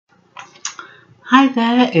Hi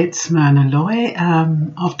there, it's Myrna Loy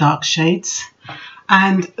of Dark Shades,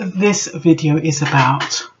 and this video is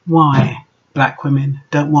about why black women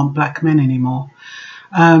don't want black men anymore.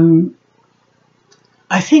 I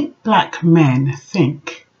think black men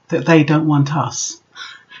think that they don't want us.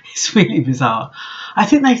 It's really bizarre. I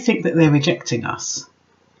think they think that they're rejecting us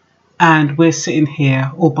and we're sitting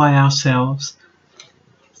here all by ourselves,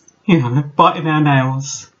 biting our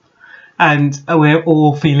nails. And we're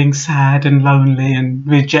all feeling sad and lonely and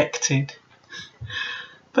rejected.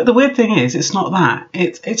 But the weird thing is, it's not that.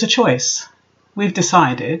 It's a choice. We've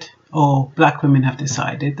decided, or black women have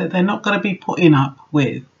decided, that they're not going to be putting up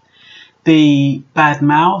with the bad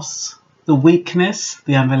mouths, the weakness,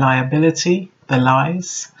 the unreliability, the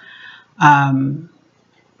lies, and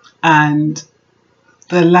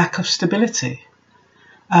the lack of stability.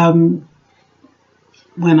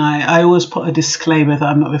 When I always put a disclaimer that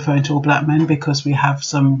I'm not referring to all black men, because we have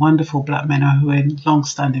some wonderful black men who are in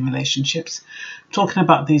long-standing relationships. I'm talking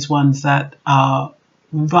about these ones that are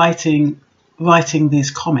writing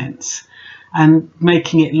these comments and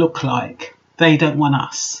making it look like they don't want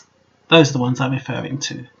us. Those are the ones I'm referring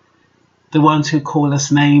to. The ones who call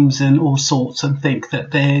us names and all sorts and think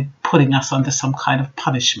that they're putting us under some kind of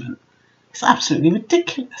punishment. It's absolutely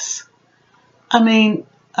ridiculous. I mean,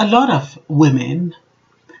 a lot of women,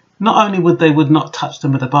 not only would not touch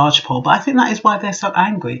them with a barge pole, but I think that is why they're so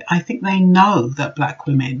angry. I think they know that black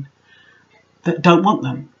women that don't want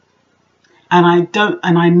them, and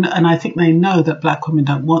I think they know that black women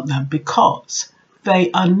don't want them because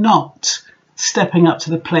they are not stepping up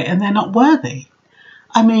to the plate and they're not worthy.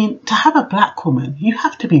 I mean, to have a black woman, you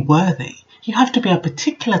have to be worthy. You have to be a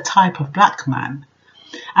particular type of black man,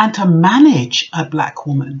 and to manage a black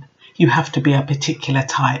woman, you have to be a particular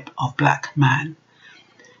type of black man.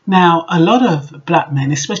 Now, a lot of black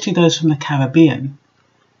men, especially those from the Caribbean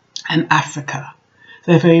and Africa,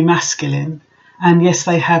 they're very masculine. And yes,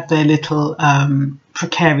 they have their little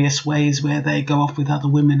precarious ways where they go off with other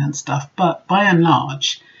women and stuff. But by and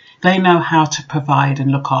large, they know how to provide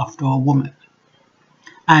and look after a woman.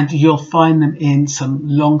 And you'll find them in some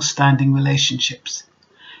long-standing relationships.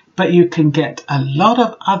 But you can get a lot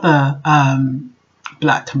of other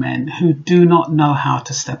black men who do not know how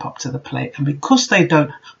to step up to the plate, and because they don't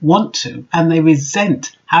want to and they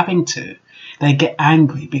resent having to, they get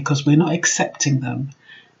angry because we're not accepting them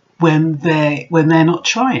when they're not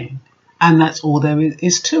trying, and that's all there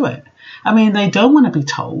is to it. I mean, they don't want to be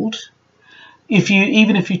told.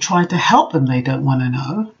 Even if you try to help them, they don't want to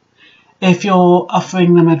know. If you're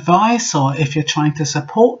offering them advice or if you're trying to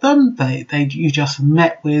support them, you just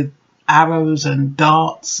met with arrows and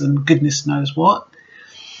darts and goodness knows what.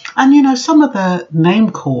 And some of the name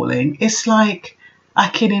calling, it's like I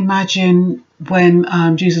can imagine when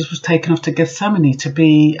Jesus was taken off to Gethsemane to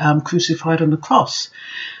be crucified on the cross.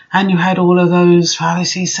 And you had all of those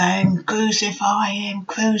Pharisees saying, "Crucify him,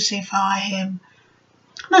 crucify him."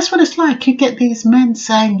 And that's what it's like. You get these men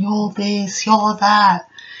saying, "You're this, you're that.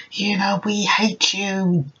 We hate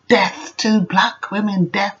you. Death to black women,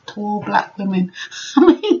 death to all black women." I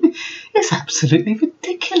mean, it's absolutely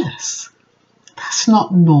ridiculous. That's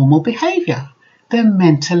not normal behaviour. They're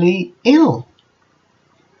mentally ill.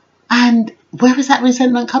 And where is that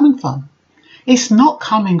resentment coming from? It's not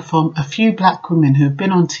coming from a few black women who've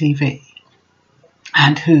been on TV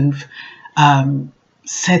and who've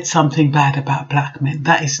said something bad about black men.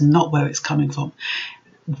 That is not where it's coming from.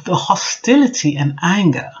 The hostility and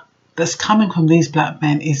anger that's coming from these black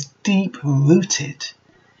men is deep-rooted.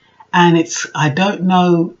 And I don't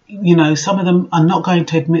know, some of them are not going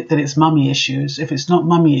to admit that it's mummy issues. If it's not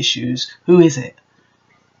mummy issues, who is it?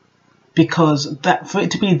 Because for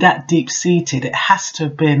it to be that deep-seated, it has to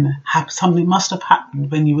have been, something must have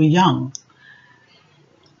happened when you were young.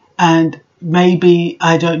 And maybe,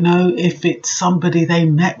 I don't know if it's somebody they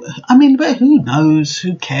met with. I mean, but who knows?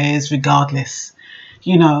 Who cares? Regardless.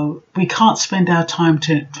 We can't spend our time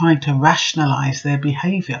trying to rationalise their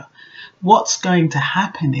behaviour. What's going to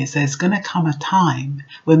happen is there's going to come a time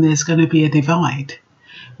when there's going to be a divide,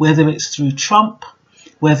 whether it's through Trump,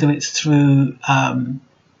 whether it's through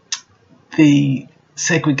the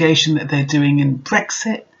segregation that they're doing in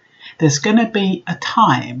Brexit. There's going to be a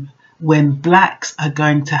time when blacks are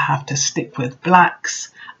going to have to stick with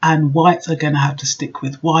blacks and whites are going to have to stick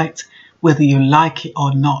with whites, whether you like it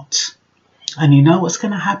or not. And you know what's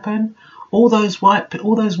going to happen? All those white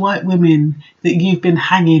women that you've been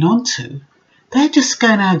hanging on to, they're just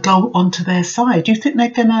going to go onto their side. You think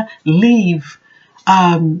they're going to leave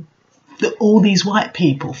all these white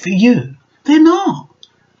people for you? They're not.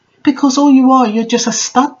 Because all you are, you're just a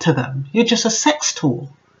stud to them. You're just a sex tool.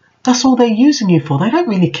 That's all they're using you for. They don't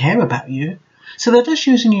really care about you. So they're just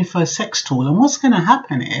using you for a sex tool. And what's going to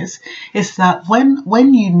happen is that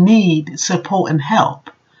when you need support and help,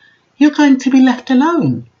 you're going to be left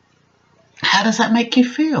alone. How does that make you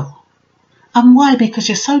feel? And why? Because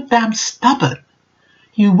you're so damn stubborn.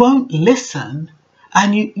 You won't listen,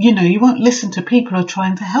 and you won't listen to people who are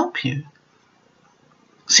trying to help you.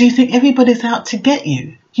 So you think everybody's out to get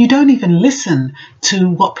you. You don't even listen to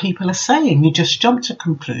what people are saying. You just jump to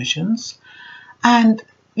conclusions and,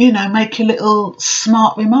 make your little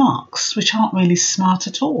smart remarks, which aren't really smart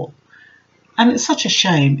at all. And it's such a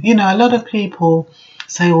shame. A lot of people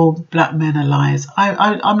say, well, black men are liars.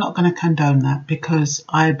 I'm not going to condone that, because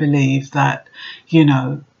I believe that,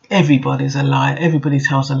 everybody's a liar. Everybody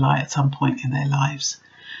tells a lie at some point in their lives.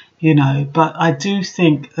 But I do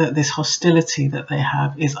think that this hostility that they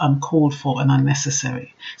have is uncalled for and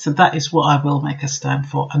unnecessary. So that is what I will make a stand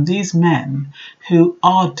for. And these men who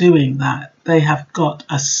are doing that, they have got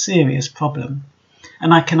a serious problem.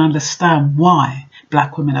 And I can understand why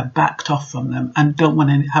black women are backed off from them and don't want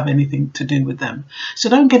to have anything to do with them. So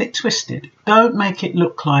don't get it twisted. Don't make it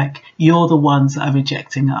look like you're the ones that are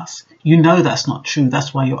rejecting us. That's not true.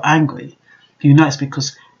 That's why you're angry. It's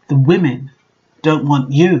because the women don't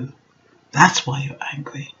want you. That's why you're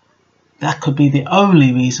angry. That could be the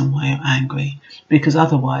only reason why you're angry, because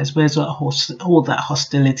otherwise, where's all that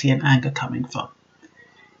hostility and anger coming from?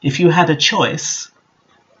 If you had a choice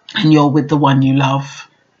and you're with the one you love,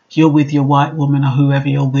 you're with your white woman or whoever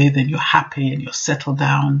you're with, and you're happy and you're settled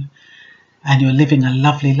down and you're living a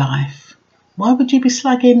lovely life, why would you be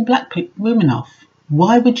slagging black women off?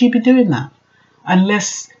 Why would you be doing that?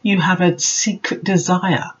 Unless you have a secret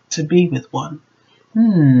desire to be with one.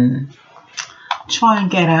 Try and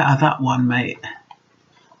get out of that one, mate.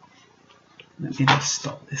 Let me just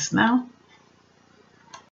stop this now.